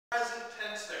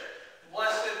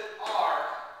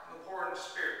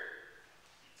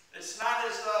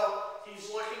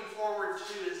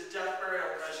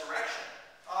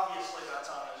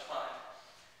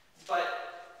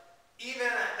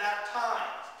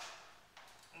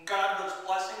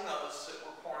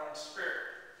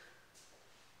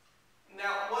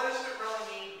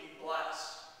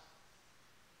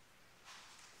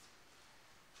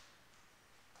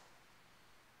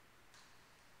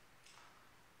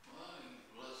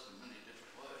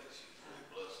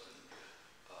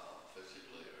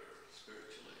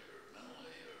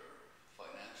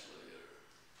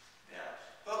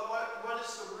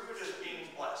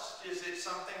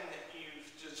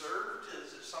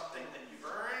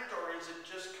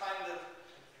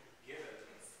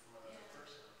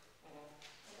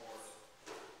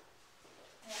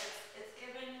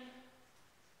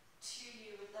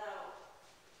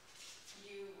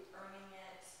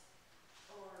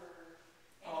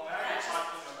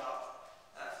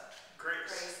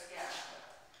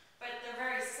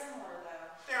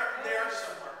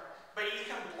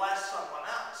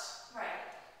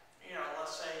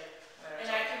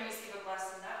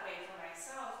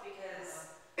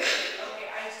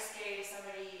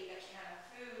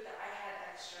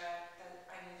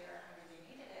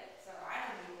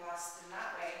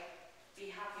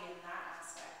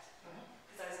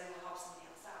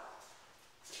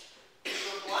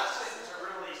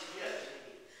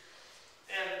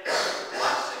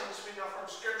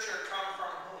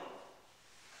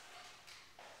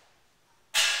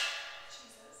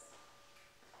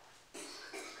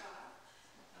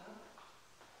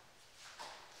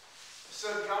So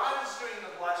God is doing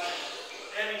the blessing,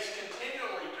 and he's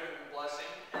continually doing the blessing,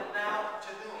 and now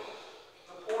to whom?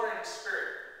 The poor in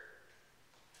spirit.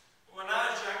 When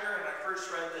I was younger and I first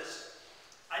read this,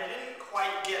 I didn't quite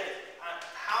get it.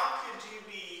 How could you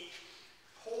be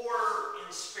poor in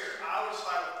spirit? I always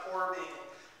thought of poor being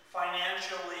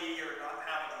financially or not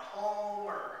having a home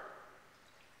or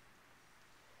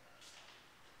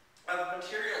of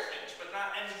material things, but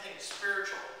not anything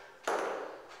spiritual.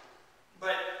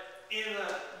 But in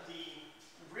the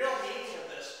real meaning of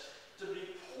this, to be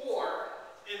poor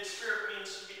in spirit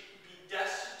means to be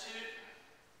destitute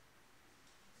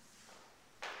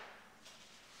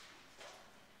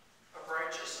of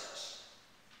righteousness.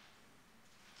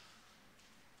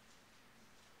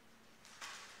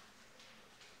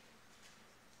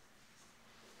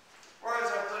 Or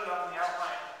as I put it on the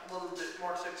outline, a little bit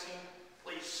more succinct,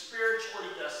 please,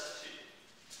 spiritually destitute.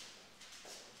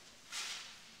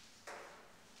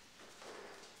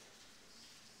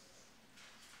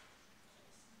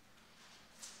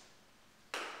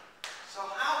 So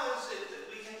how is it that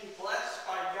we can be blessed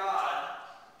by God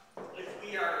if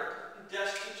we are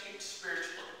destitute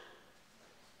spiritually?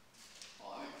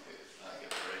 Well, I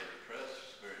get very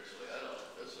depressed spiritually. I don't know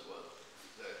if this is what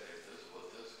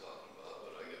this is talking about,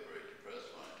 but I get very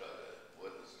depressed when I try to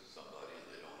witness to somebody and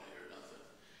they don't want to hear nothing.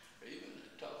 Or even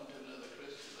talking to another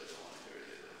Christian, they don't want to hear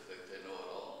you. They think they know it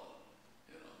all.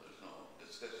 And, there's no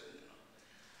discussion.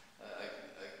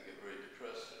 I can get very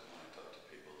depressed when I talk to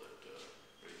people that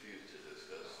refuse to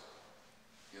discuss,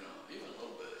 even a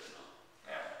little bit,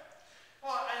 Yeah.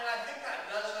 Well, and I think that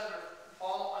does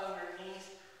fall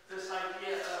underneath this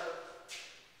idea of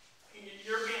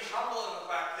you're being humble in the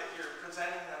fact that you're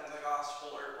presenting them the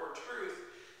gospel or truth,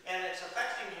 and it's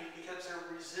affecting you because they're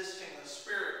resisting the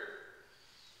Spirit.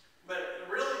 But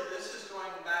really, this is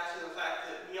going back to the fact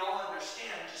that we all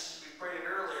understand, just as we prayed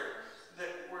earlier,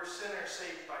 that we're sinners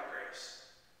saved by grace.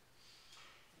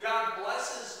 God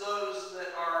blesses those that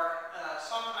are,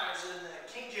 sometimes in the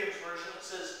King James Version, it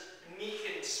says meek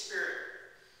in spirit.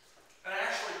 And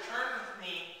actually turn with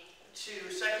me to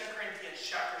 2 Corinthians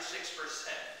chapter 6, verse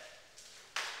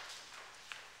 10.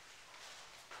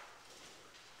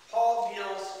 Paul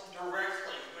deals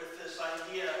directly with this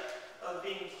idea of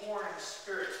being poor in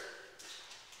spirit.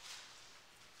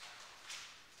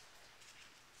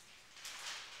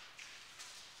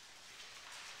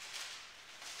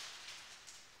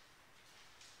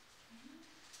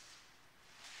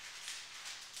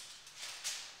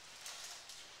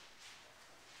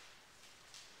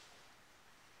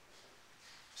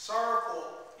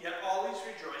 Sorrowful, yet always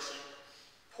rejoicing,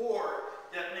 poor,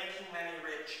 yet making many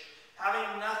rich, having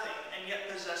nothing, and yet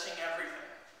possessing everything.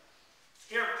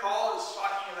 Here Paul is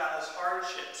talking about his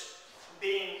hardships,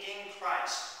 being in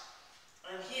Christ.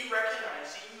 And he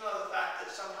recognized, even though the fact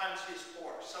that sometimes he was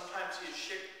poor, sometimes he was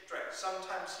shipwrecked,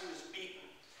 sometimes he was beaten,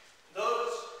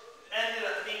 those ended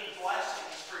up being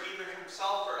blessings for either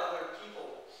himself or other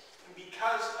people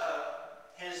because of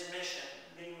his mission,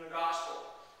 being the gospel.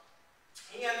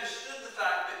 He understood the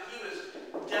fact that he was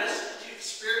destitute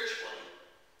spiritually,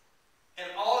 and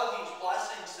all of these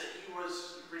blessings that he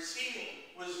was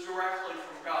receiving was directly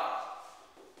from God.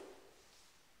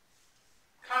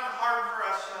 Kind of hard for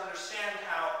us to understand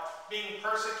how being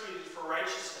persecuted for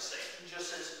righteousness' sake,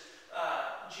 just as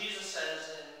Jesus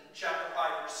says in chapter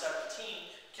 5, verse 17,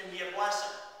 can be a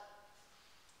blessing.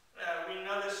 We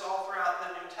notice all throughout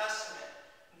the New Testament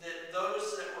that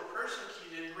those that were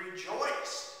persecuted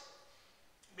rejoiced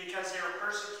because they were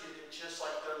persecuted just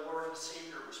like their Lord and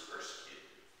Savior was persecuted.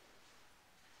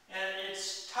 And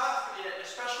it's tough,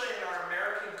 especially in our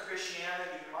American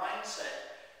Christianity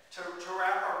mindset, to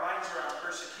wrap our minds around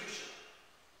persecution.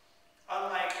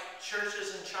 Unlike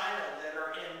churches in China that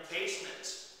are in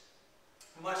basements,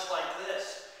 much like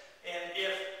this, and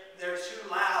if they're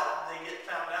too loud, they get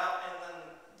found out, and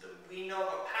then we know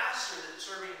of a pastor that's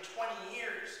serving 20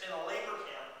 years in a labor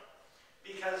camp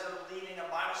because of leading a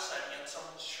Bible study in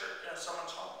someone's church,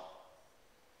 someone's home.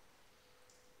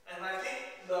 And I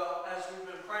think, though, as we've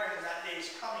been praying, that day is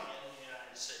coming in the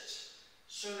United States,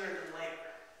 sooner than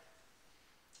later.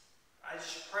 I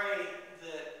just pray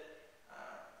that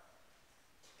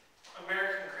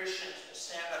American Christians will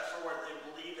stand up for what they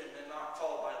believe in and not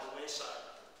fall by the wayside.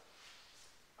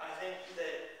 I think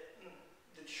that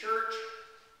the church,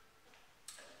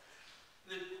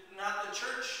 not the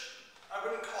church, I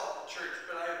wouldn't call it the church,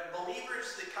 but I have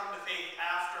believers that come to faith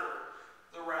after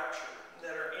the rapture,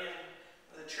 that are in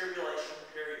the tribulation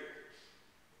period,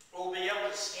 will be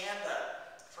able to stand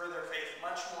up for their faith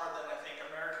much more than I think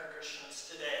American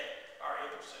Christians today are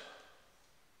able to.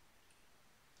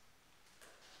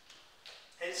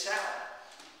 It's sad.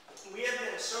 We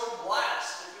so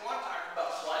blessed, if you want to talk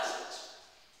about blessings,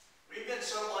 we've been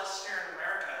so blessed here in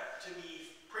America to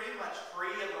be pretty much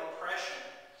free of oppression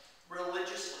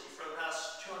religiously for the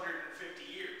past 250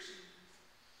 years.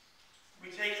 We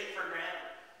take it for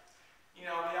granted. You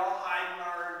know, we all hide in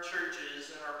our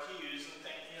churches and our pews and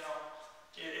think, you know,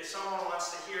 if someone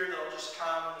wants to hear, they'll just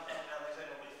come and everything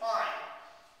will be fine.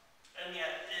 And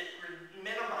yet it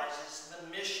minimizes the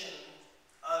mission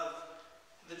of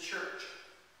the church.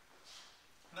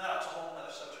 That's a whole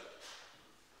other subject.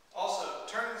 Also,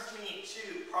 turn with me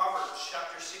to Proverbs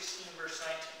chapter 16, verse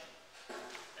 19.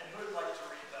 And who would like to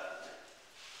read that?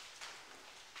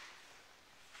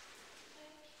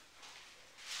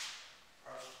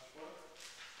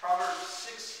 Proverbs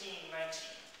 16,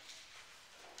 19.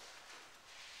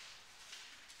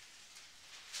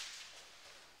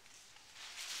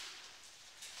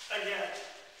 Again,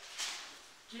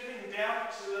 getting down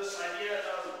to this idea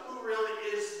of who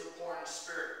really is the poor in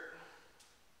spirit.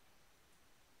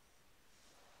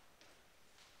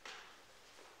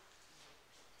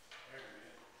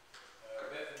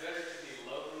 Better to be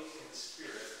lowly in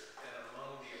spirit and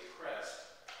among the oppressed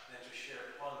than to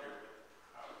share plunder with the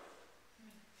proud.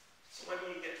 So what do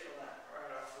you get from that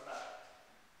right off the bat?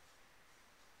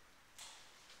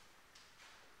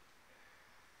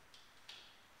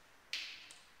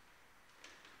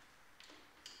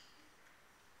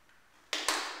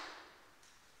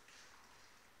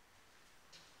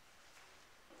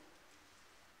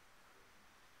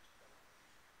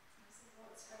 Well,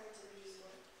 it's better to be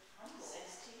humble.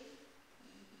 16?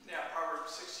 Yeah,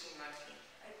 Proverbs 16, 19.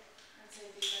 I'd say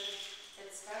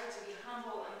it's better to be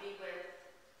humble and be with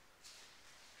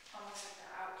almost like the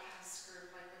outcast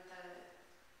group, like with the,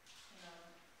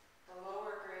 the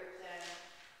lower group than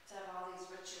to have all these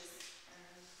riches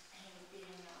and being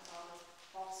with all the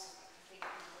false, I think,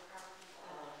 the proud people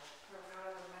who are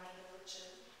out of the money and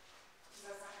riches.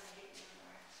 Because that's not going to get you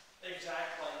anywhere.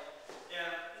 Exactly.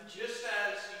 And just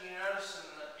as you notice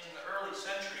in the early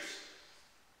centuries,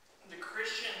 the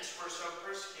Christians were so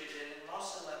persecuted, and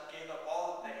most of them gave up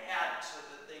all that they had so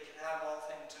that they could have all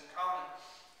things in common.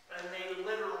 And they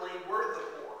literally were the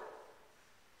poor.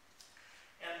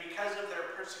 And because of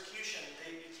their persecution,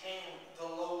 they became the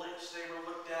lowliest. They were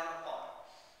looked down upon.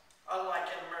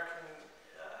 Unlike in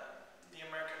the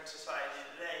American society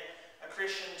today, a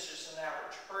Christian is just an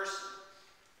average person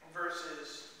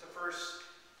versus the first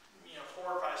 4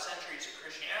 or 5 centuries of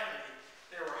Christianity.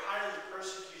 They were highly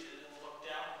persecuted and looked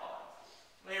down upon.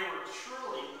 They were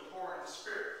truly the poor in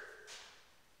spirit.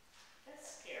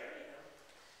 That's scary,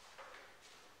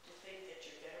 to think that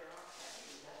you're better off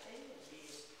having nothing and being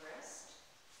oppressed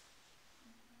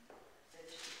than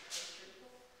to be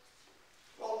comfortable.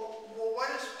 Well, what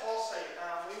does Paul say?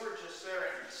 We were just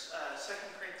there in 2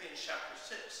 Corinthians chapter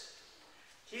 6.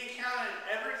 He counted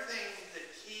everything that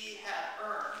he had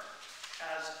earned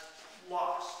as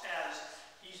lost, as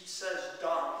he says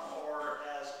dung, or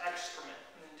as excrement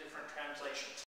in different translations.